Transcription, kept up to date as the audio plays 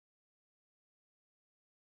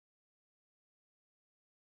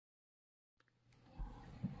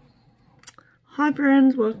Hi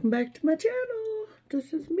friends, welcome back to my channel.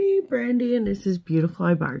 This is me, Brandy, and this is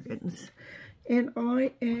Beautiful Bargains. And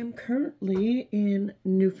I am currently in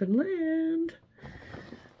Newfoundland.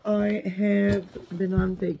 I have been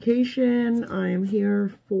on vacation. I am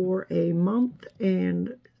here for a month,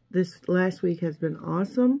 and this last week has been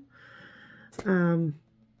awesome.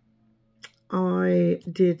 I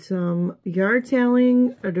did some yard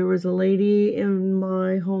selling. There was a lady in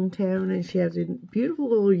my hometown, and she has a beautiful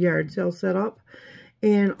little yard sale set up.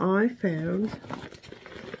 And I found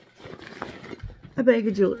a bag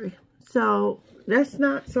of jewelry. So that's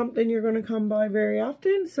not something you're going to come by very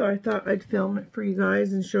often. So I thought I'd film it for you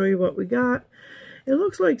guys and show you what we got. It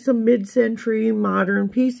looks like some mid-century modern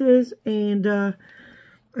pieces, and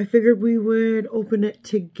I figured we would open it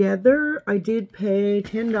together. I did pay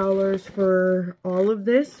 $10 for all of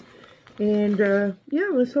this. And yeah,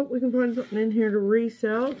 let's hope we can find something in here to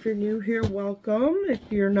resell. If you're new here, welcome. If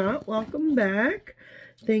you're not, welcome back.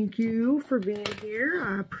 Thank you for being here.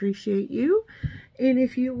 I appreciate you. And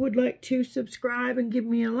if you would like to subscribe and give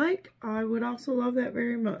me a like, I would also love that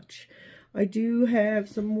very much. I do have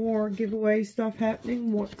some more giveaway stuff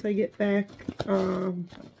happening once I get back.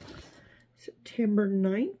 September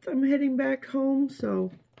 9th, I'm heading back home.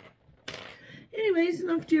 So anyways,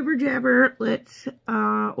 enough jibber jabber. Let's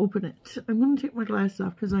open it. I'm going to take my glasses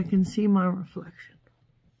off because I can see my reflection.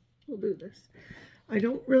 We'll do this. I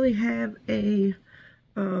don't really have a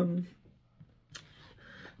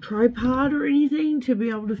tripod or anything to be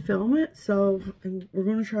able to film it, so we're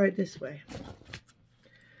going to try it this way.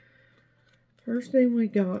 First thing we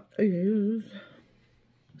got is,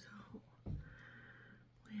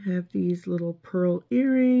 we have these little pearl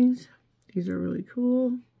earrings. These are really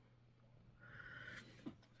cool.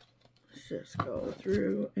 Let's just go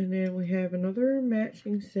through, and then we have another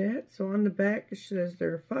matching set. So on the back it says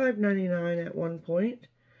they're $5.99 at one point.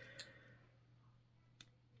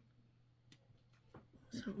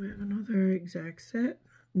 So we have another exact set.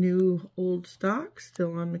 New old stock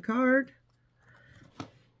still on the card.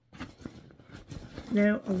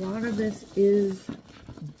 Now a lot of this is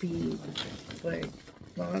beads, like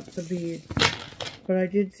lots of beads, but I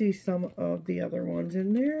did see some of the other ones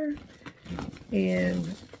in there. And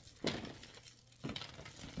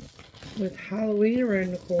with Halloween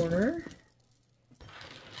around the corner,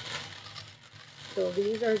 so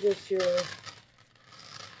these are just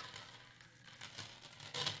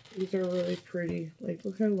these are really pretty. Like,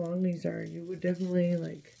 look how long these are. You would definitely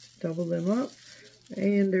like double them up.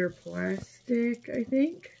 And they're plastic, I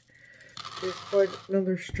think. There's quite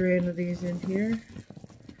another strand of these in here.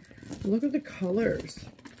 Look at the colors.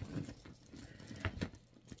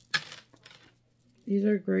 These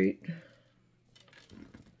are great.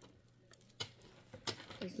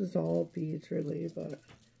 This is all beads really, but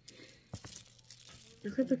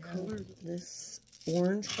look at the colors. This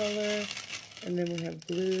orange color, and then we have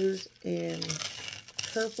blues and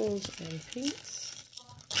purples and pinks.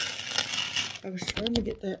 I was trying to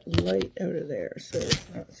get that light out of there so it's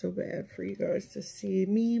not so bad for you guys to see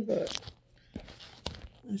me, but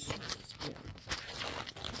let's just see.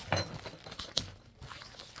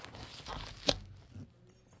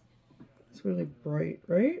 It's really bright,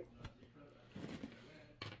 right?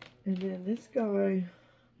 And then this guy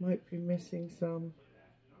might be missing some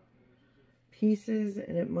pieces,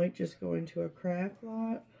 and it might just go into a craft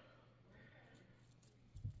lot.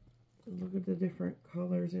 Look at the different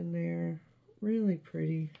colors in there. Really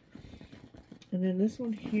pretty. And then this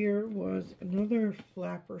one here was another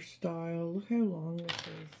flapper style. Look how long this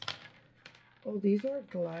is. Oh, these are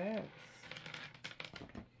glass.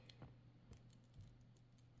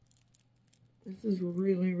 This is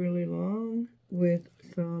really, really long with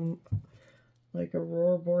some like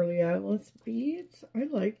Aurora Borealis beads. I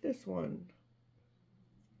like this one.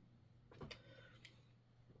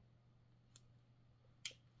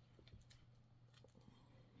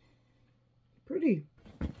 Pretty.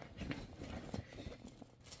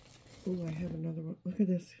 Oh, I have another one. Look at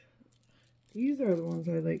this. These are the ones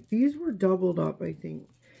I like. These were doubled up, I think.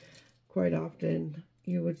 Quite often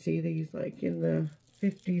you would see these like in the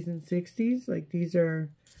 50s and 60s. Like these are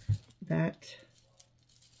that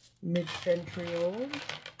mid-century old.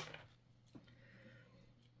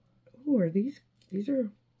 Oh, are these are,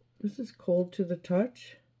 this is cold to the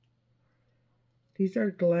touch. These are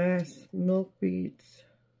glass milk beads.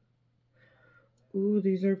 Ooh,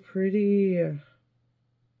 these are pretty.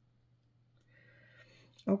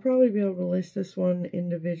 I'll probably be able to list this one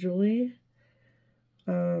individually.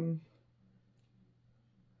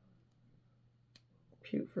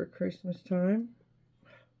 Cute for Christmas time. I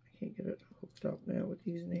can't get it hooked up now with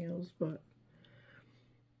these nails, but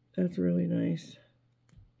that's really nice.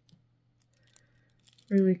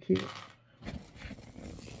 Really cute.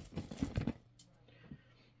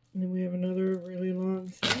 And then we have another really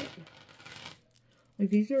long set. Like,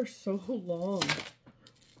 these are so long.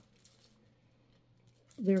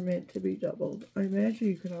 They're meant to be doubled. I imagine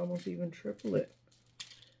you could almost even triple it.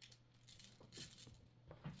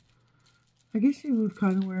 I guess you would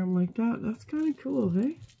kind of wear them like that. That's kind of cool,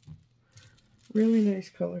 hey? Really nice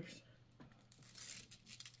colors.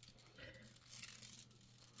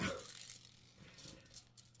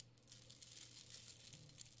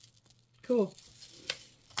 Cool.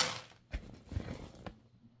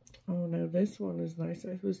 Oh, now this one is nice.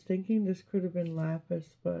 I was thinking this could have been lapis,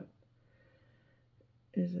 but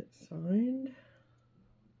is it signed?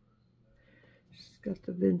 She's got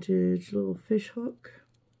the vintage little fish hook.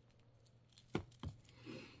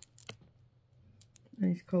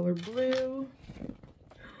 Nice color blue.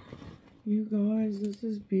 You guys, this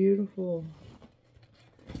is beautiful.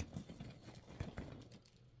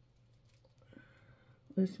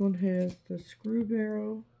 This one has the screw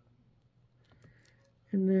barrel.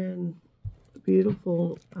 And then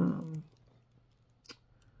beautiful,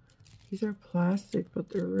 these are plastic, but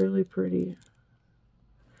they're really pretty.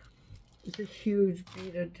 It's a huge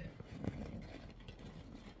beaded.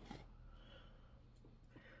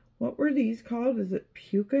 What were these called? Is it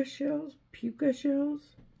puka shells? Puka shells?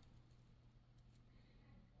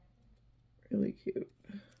 Really cute.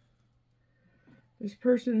 This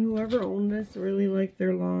person, whoever owned this, really liked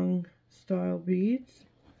their long style beads.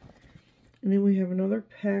 And then we have another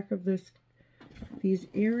pack of these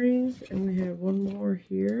earrings, and we have one more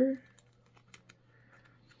here.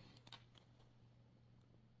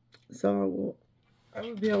 So I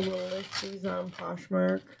would be able to list these on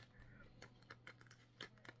Poshmark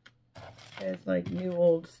as like new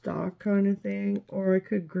old stock kind of thing, or I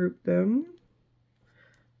could group them.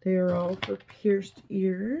 They are all for pierced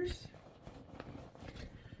ears.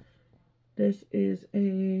 This is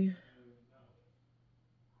a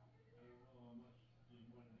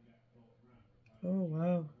oh,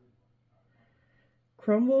 wow.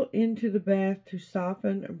 Crumble into the bath to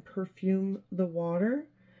soften and perfume the water.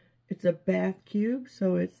 It's a bath cube,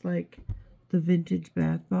 so it's like the vintage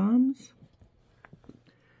bath bombs.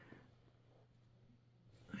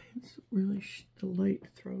 It's really, the light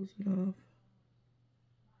throws it off.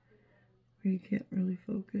 You can't really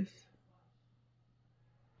focus.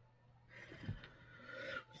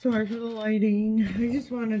 Sorry for the lighting. I just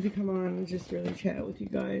wanted to come on and just really chat with you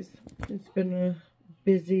guys. It's been a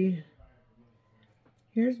busy.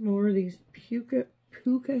 Here's more of these puka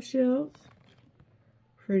shells.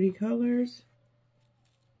 Pretty colors.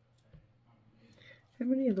 How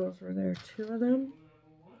many of those were there? 2 of them.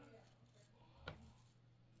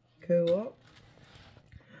 Cool.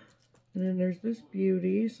 And then there's this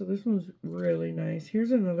beauty. So this one's really nice.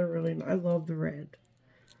 Here's another really nice. I love the red.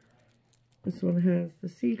 This one has the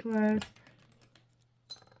C-clasp.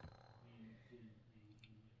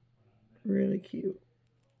 Really cute.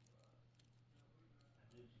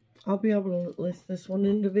 I'll be able to list this one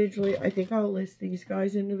individually. I think I'll list these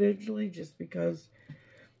guys individually just because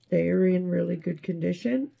they are in really good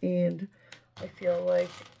condition. And I feel like,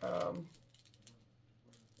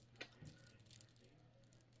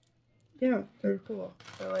 yeah, they're cool.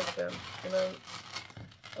 I like them. And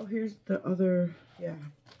oh, here's the other, yeah.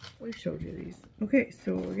 We showed you these. Okay,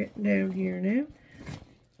 so we're getting down here now.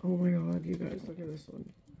 Oh my god, you guys, look at this one.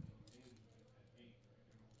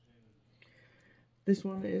 This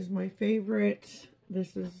one is my favorite.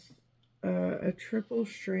 This is a triple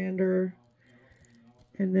strander.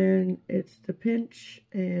 And then it's the pinch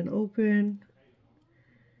and open.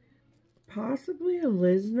 Possibly a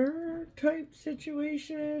Lisner type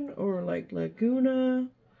situation. Or like Laguna.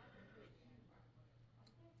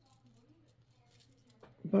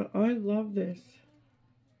 But I love this.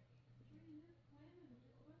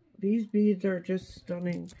 These beads are just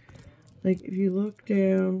stunning. Like, if you look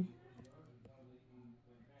down.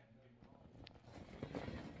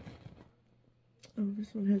 Oh,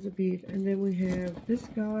 this one has a bead. And then we have this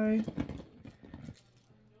guy.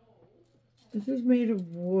 This is made of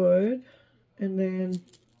wood. And then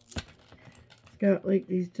it's got like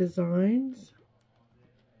these designs.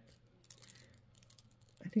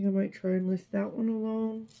 I think I might try and list that one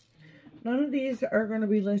alone. None of these are going to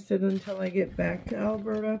be listed until I get back to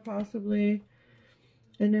Alberta, possibly.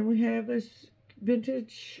 And then we have this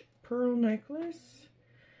vintage pearl necklace.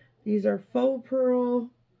 These are faux pearl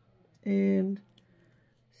and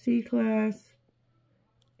C-clasp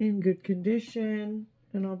in good condition.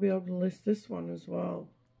 And I'll be able to list this one as well.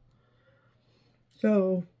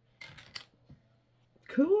 So,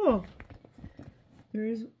 cool. There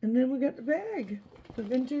is, and then we got the bag. The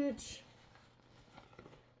vintage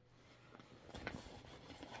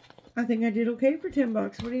I think I did okay for 10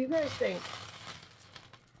 bucks. What do you guys think?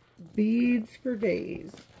 Beads for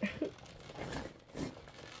days.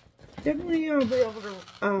 Definitely I'll be able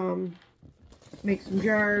to make some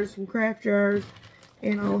jars, some craft jars,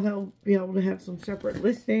 and I'll be able to have some separate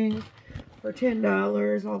listings for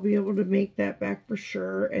 $10. I'll be able to make that back for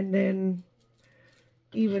sure. And then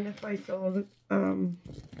even if I sold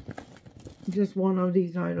just one of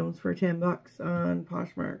these items for 10 bucks on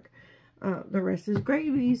Poshmark, the rest is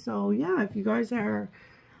gravy. So yeah, if you guys are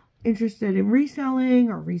interested in reselling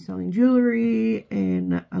or reselling jewelry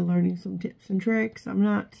and learning some tips and tricks, I'm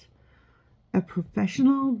not a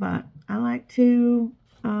professional, but I like to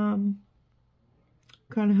kind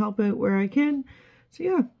of help out where I can. So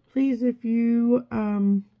yeah, please, if you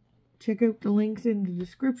check out the links in the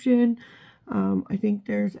description. I think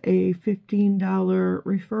there's a $15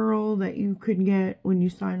 referral that you can get when you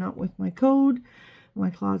sign up with my code. My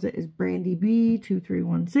closet is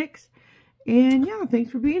BrandyB2316. And yeah,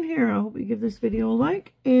 thanks for being here. I hope you give this video a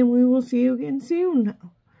like, and we will see you again soon.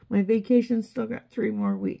 My vacation's still got 3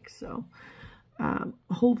 more weeks, so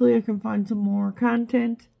hopefully I can find some more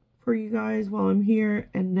content for you guys while I'm here.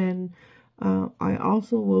 And then I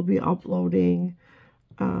also will be uploading,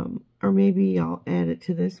 or maybe I'll add it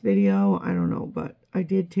to this video, I don't know, but I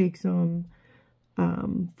did take some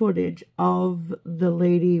footage of the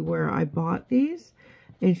lady where I bought these,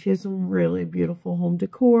 and she has some really beautiful home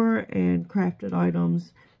decor and crafted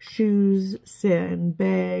items, shoes,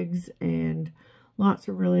 sandbags, and lots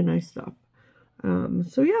of really nice stuff.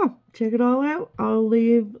 So yeah, check it all out. I'll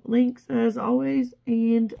leave links as always,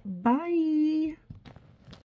 and bye!